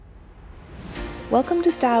Welcome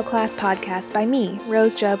to Style Class Podcast by me,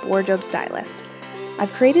 Rose Jubb, wardrobe stylist.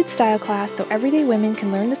 I've created Style Class so everyday women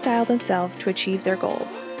can learn to style themselves to achieve their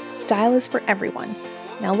goals. Style is for everyone.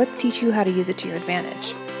 Now let's teach you how to use it to your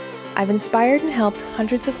advantage. I've inspired and helped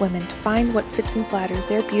hundreds of women to find what fits and flatters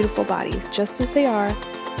their beautiful bodies just as they are,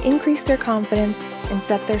 increase their confidence, and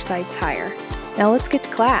set their sights higher. Now let's get to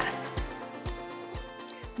class.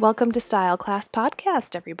 Welcome to Style Class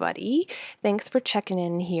Podcast, everybody. Thanks for checking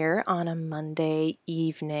in here on a Monday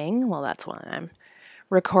evening. Well, that's when I'm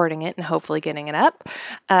recording it and hopefully getting it up.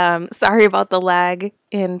 Sorry about the lag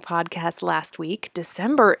in podcast last week.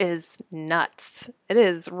 December is nuts. It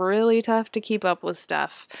is really tough to keep up with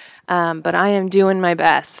stuff, but I am doing my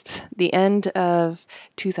best. The end of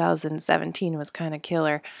 2017 was kind of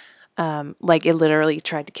killer. It literally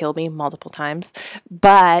tried to kill me multiple times,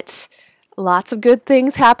 but lots of good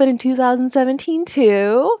things happened in 2017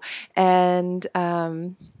 too, and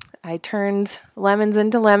I turned lemons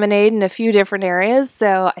into lemonade in a few different areas,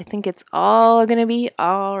 so I think it's all going to be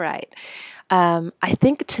all right. I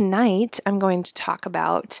think tonight I'm going to talk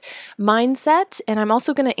about mindset, and I'm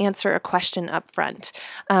also going to answer a question up front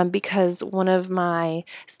because one of my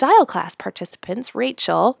style class participants,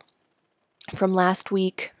 Rachel, from last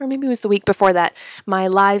week, or maybe it was the week before that, my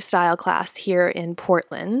live style class here in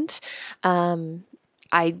Portland.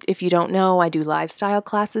 If you don't know, I do live style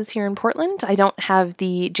classes here in Portland. I don't have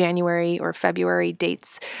the January or February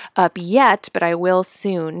dates up yet, but I will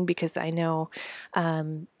soon because I know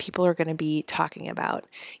people are going to be talking about,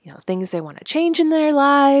 things they want to change in their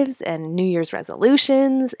lives and New Year's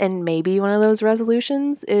resolutions. And maybe one of those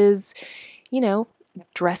resolutions is,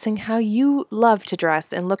 dressing how you love to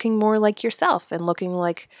dress and looking more like yourself and looking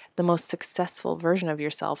like the most successful version of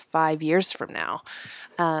yourself 5 years from now.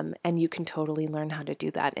 And you can totally learn how to do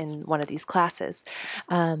that in one of these classes.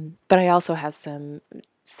 But I also have some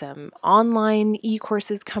online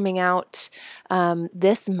e-courses coming out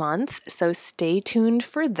this month, so stay tuned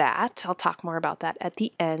for that. I'll talk more about that at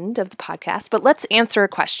the end of the podcast, but let's answer a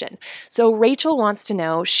question. So Rachel wants to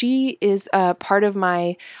know, she is a part of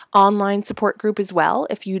my online support group as well.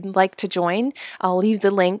 If you'd like to join, I'll leave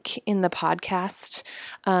the link in the podcast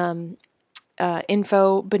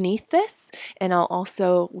info beneath this, and I'll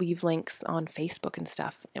also leave links on Facebook and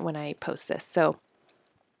stuff when I post this. So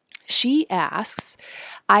she asks,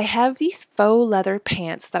 I have these faux leather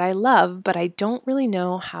pants that I love, but I don't really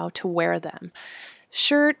know how to wear them.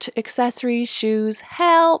 Shirt, accessories, shoes,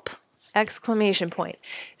 help! Exclamation point.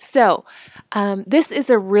 So this is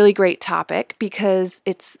a really great topic because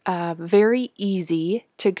it's very easy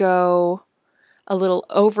to go a little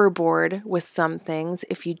overboard with some things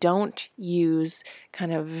if you don't use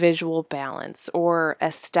kind of visual balance or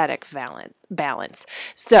aesthetic balance.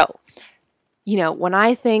 So, when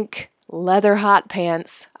I think leather hot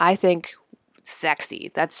pants, I think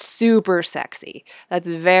sexy. That's super sexy. That's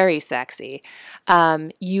very sexy.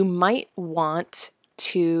 You might want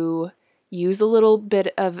to use a little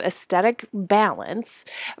bit of aesthetic balance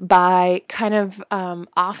by kind of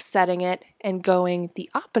offsetting it and going the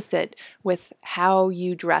opposite with how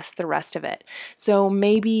you dress the rest of it. So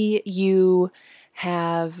maybe you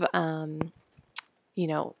have,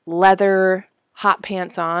 leather hot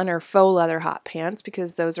pants on or faux leather hot pants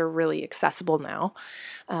because those are really accessible now.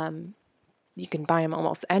 You can buy them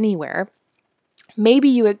almost anywhere. Maybe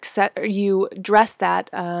you dress that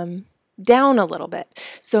down a little bit.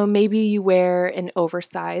 So maybe you wear an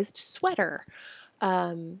oversized sweater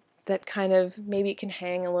that kind of, maybe it can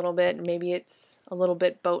hang a little bit. Maybe it's a little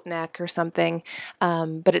bit boat neck or something,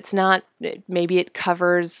 but it's not, maybe it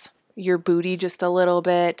covers your booty just a little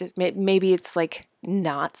bit. Maybe it's like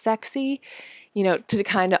not sexy, to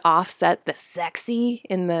kind of offset the sexy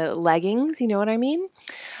in the leggings, you know what I mean?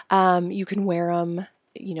 You can wear them,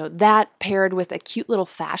 that paired with a cute little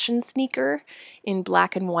fashion sneaker in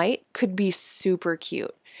black and white could be super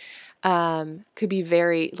cute. Could be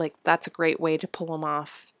very, that's a great way to pull them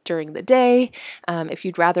off during the day. If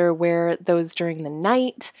you'd rather wear those during the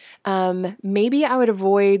night, maybe I would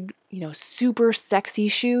avoid, super sexy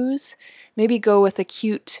shoes. Maybe go with a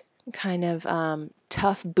cute kind of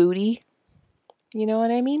tough booty. You know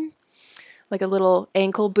what I mean? Like a little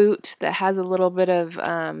ankle boot that has a little bit of,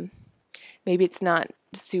 maybe it's not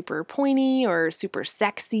super pointy or super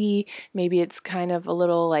sexy. Maybe it's kind of a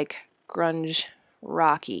little like grunge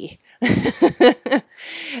rocky.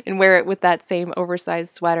 And wear it with that same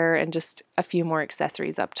oversized sweater and just a few more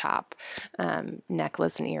accessories up top,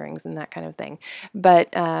 necklace and earrings and that kind of thing.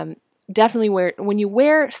 But definitely when you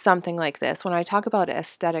wear something like this, when I talk about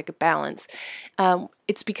aesthetic balance,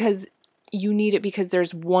 it's because you need it because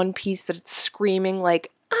there's one piece that's screaming like,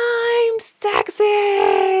 I'm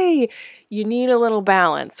sexy. you need a little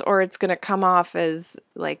balance, or it's going to come off as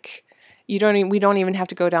like we don't even have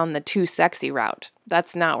to go down the too sexy route.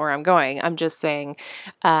 That's not where I'm going. I'm just saying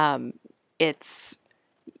it's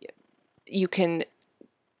you can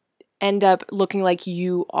end up looking like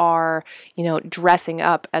you are, dressing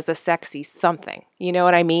up as a sexy something. You know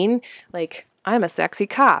what I mean? Like, I'm a sexy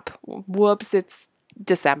cop. Whoops, it's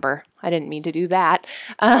December. I didn't mean to do that.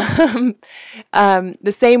 The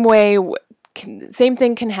same way, same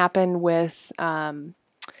thing can happen with,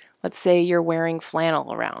 let's say you're wearing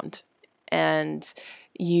flannel around and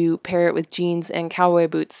you pair it with jeans and cowboy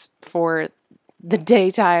boots for the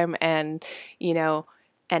daytime and,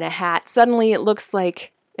 and a hat. Suddenly it looks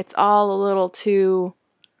like it's all a little too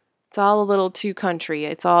country.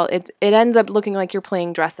 It ends up looking like you're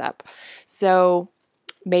playing dress up. So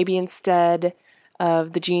maybe instead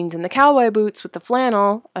of the jeans and the cowboy boots with the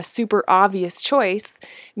flannel, a super obvious choice,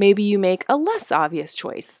 maybe you make a less obvious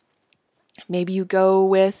choice. Maybe you go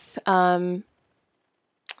with, I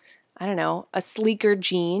don't know, a sleeker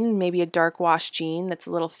jean, maybe a dark wash jean that's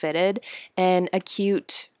a little fitted, and a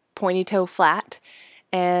cute pointy toe flat,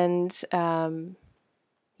 and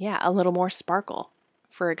a little more sparkle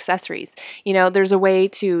for accessories. There's a way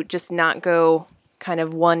to just not go kind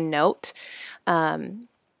of one note.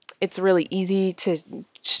 It's really easy to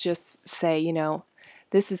just say,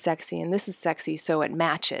 this is sexy and this is sexy, so it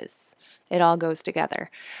matches. It all goes together.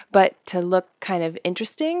 But to look kind of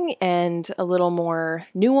interesting and a little more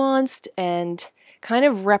nuanced and kind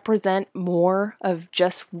of represent more of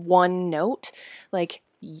just one note, like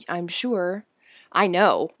I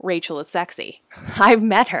know Rachel is sexy. I've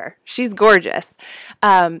met her. She's gorgeous.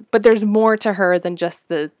 But there's more to her than just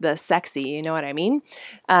the sexy, you know what I mean?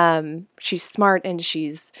 She's smart and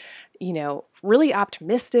she's, really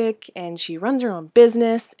optimistic, and she runs her own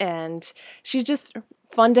business, and she's just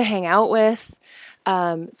fun to hang out with.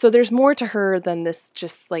 So there's more to her than this,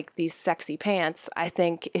 just like these sexy pants. I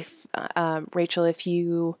think if, Rachel, if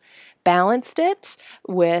you balanced it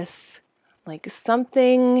with like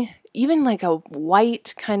something, even like a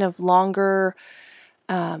white kind of longer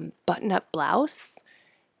button-up blouse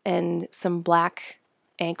and some black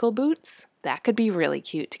ankle boots, that could be really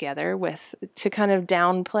cute together to kind of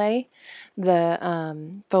downplay the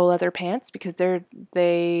faux leather pants, because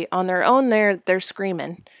they on their own they're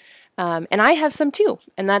screaming. And I have some too,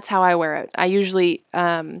 and that's how I wear it. I usually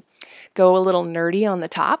go a little nerdy on the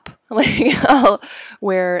top. Like, I'll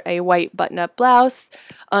wear a white button-up blouse,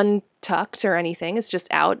 untucked or anything. It's just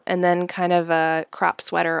out, and then kind of a crop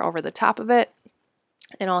sweater over the top of it.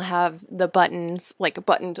 And I'll have the buttons like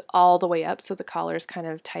buttoned all the way up, so the collar's kind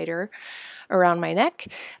of tighter around my neck,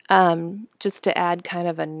 just to add kind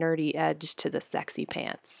of a nerdy edge to the sexy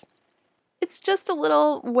pants. It's just a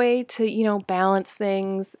little way to, balance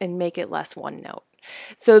things and make it less one note.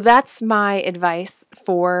 So that's my advice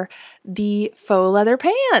for the faux leather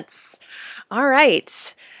pants. All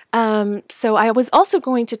right. So I was also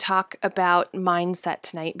going to talk about mindset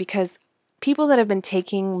tonight, because people that have been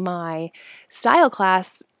taking my style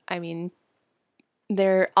class,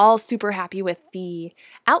 they're all super happy with the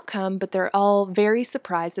outcome, but they're all very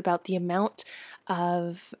surprised about the amount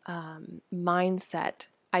of mindset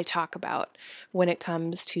I talk about when it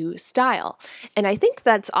comes to style. And I think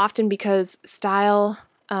that's often because style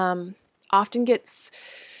often gets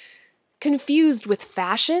confused with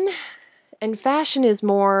fashion, and fashion is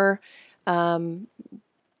more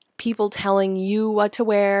people telling you what to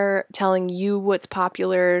wear, telling you what's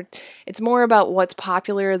popular. It's more about what's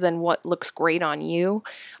popular than what looks great on you.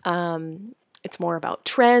 It's more about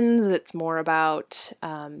trends. It's more about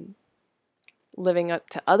living up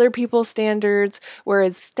to other people's standards,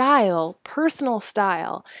 whereas style, personal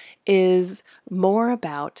style, is more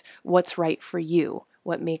about what's right for you,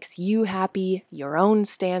 what makes you happy, your own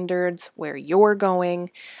standards, where you're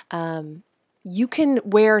going. You can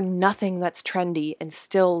wear nothing that's trendy and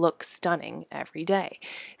still look stunning every day.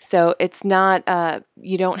 So it's not,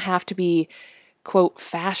 you don't have to be, quote,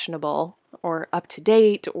 fashionable or up to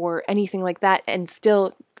date or anything like that and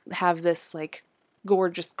still have this like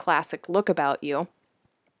gorgeous classic look about you.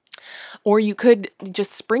 Or you could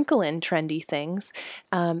just sprinkle in trendy things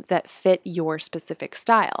that fit your specific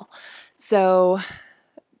style. So,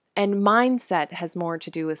 and mindset has more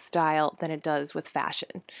to do with style than it does with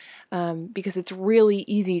fashion, because it's really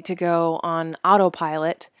easy to go on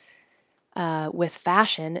autopilot with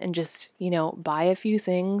fashion and just, buy a few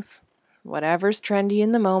things, whatever's trendy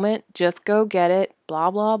in the moment, just go get it,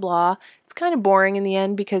 blah, blah, blah. It's kind of boring in the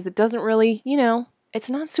end because it doesn't really, it's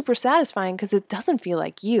not super satisfying because it doesn't feel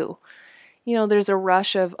like you. There's a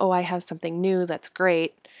rush of, oh, I have something new, that's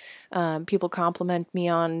great. People compliment me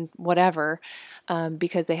on whatever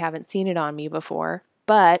because they haven't seen it on me before.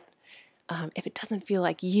 But if it doesn't feel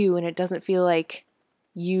like you and it doesn't feel like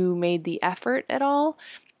you made the effort at all,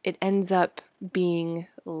 it ends up being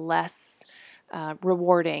less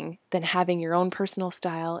rewarding than having your own personal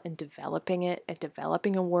style and developing it and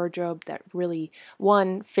developing a wardrobe that really,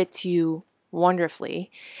 one, fits you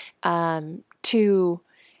wonderfully, two,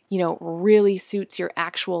 really suits your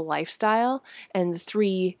actual lifestyle, and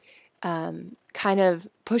three, kind of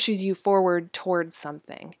pushes you forward towards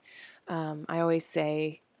something. I always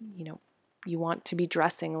say, you want to be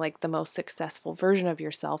dressing like the most successful version of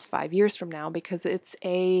yourself 5 years from now, because it's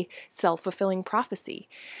a self-fulfilling prophecy.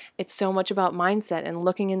 It's so much about mindset and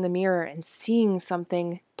looking in the mirror and seeing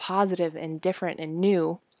something positive and different and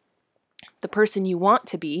new, the person you want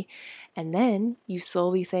to be, and then you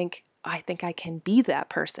slowly think, I think I can be that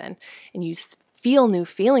person, and you feel new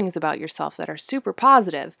feelings about yourself that are super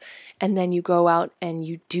positive, and then you go out and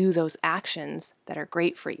you do those actions that are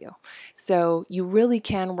great for you. So you really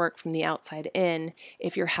can work from the outside in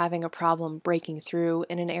if you're having a problem breaking through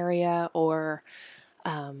in an area, or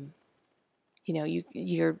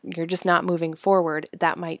you're just not moving forward.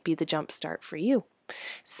 That might be the jump start for you.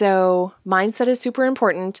 So mindset is super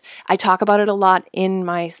important. I talk about it a lot in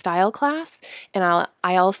my style class, and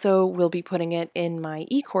I also will be putting it in my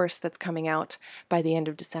e-course that's coming out by the end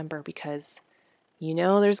of December, because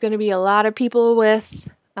there's going to be a lot of people with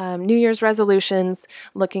New Year's resolutions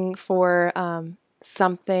looking for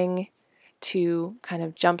something to kind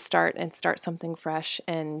of jumpstart and start something fresh,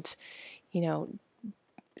 and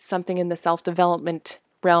something in the self-development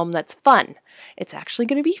realm that's fun. It's actually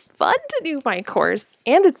going to be fun to do my course,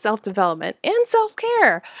 and it's self-development and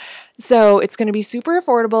self-care. So it's going to be super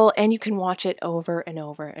affordable, and you can watch it over and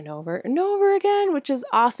over and over and over again, which is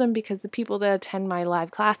awesome, because the people that attend my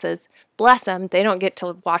live classes, bless them, they don't get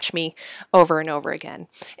to watch me over and over again.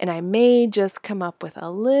 And I may just come up with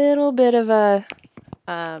a little bit of a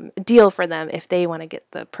deal for them if they want to get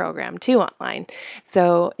the program too online.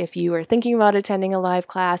 So if you are thinking about attending a live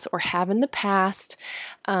class or have in the past,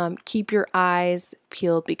 keep your eyes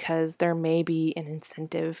peeled, because there may be an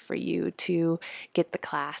incentive for you to get the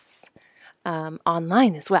class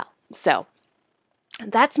online as well. So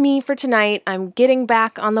that's me for tonight. I'm getting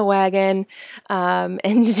back on the wagon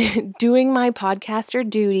and doing my podcaster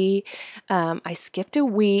duty. I skipped a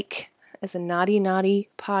week as a naughty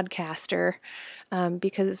podcaster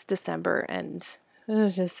because it's December and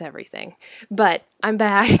just everything. But I'm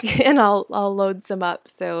back and I'll load some up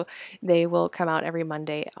so they will come out every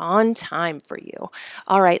Monday on time for you.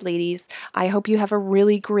 All right, ladies, I hope you have a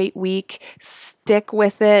really great week. Stick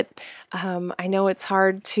with it. I know it's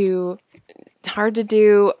hard to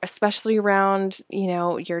do, especially around,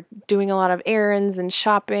 you're doing a lot of errands and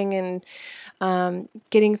shopping and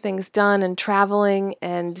getting things done and traveling,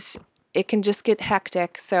 and it can just get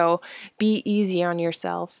hectic. So be easy on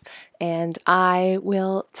yourself, and I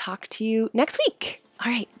will talk to you next week.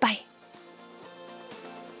 All right, bye.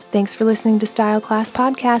 Thanks for listening to Style Class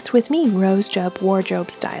Podcast with me, Rose Jubb,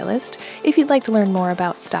 wardrobe stylist. If you'd like to learn more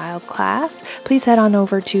about Style Class, please head on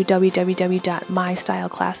over to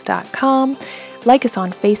www.mystyleclass.com. Like us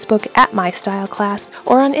on Facebook at MyStyleClass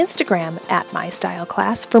or on Instagram at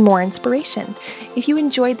MyStyleClass for more inspiration. If you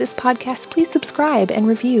enjoyed this podcast, please subscribe and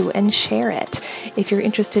review and share it. If you're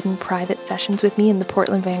interested in private sessions with me in the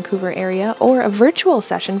Portland, Vancouver area, or a virtual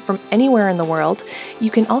session from anywhere in the world, you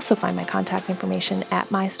can also find my contact information at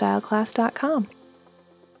MyStyleClass.com.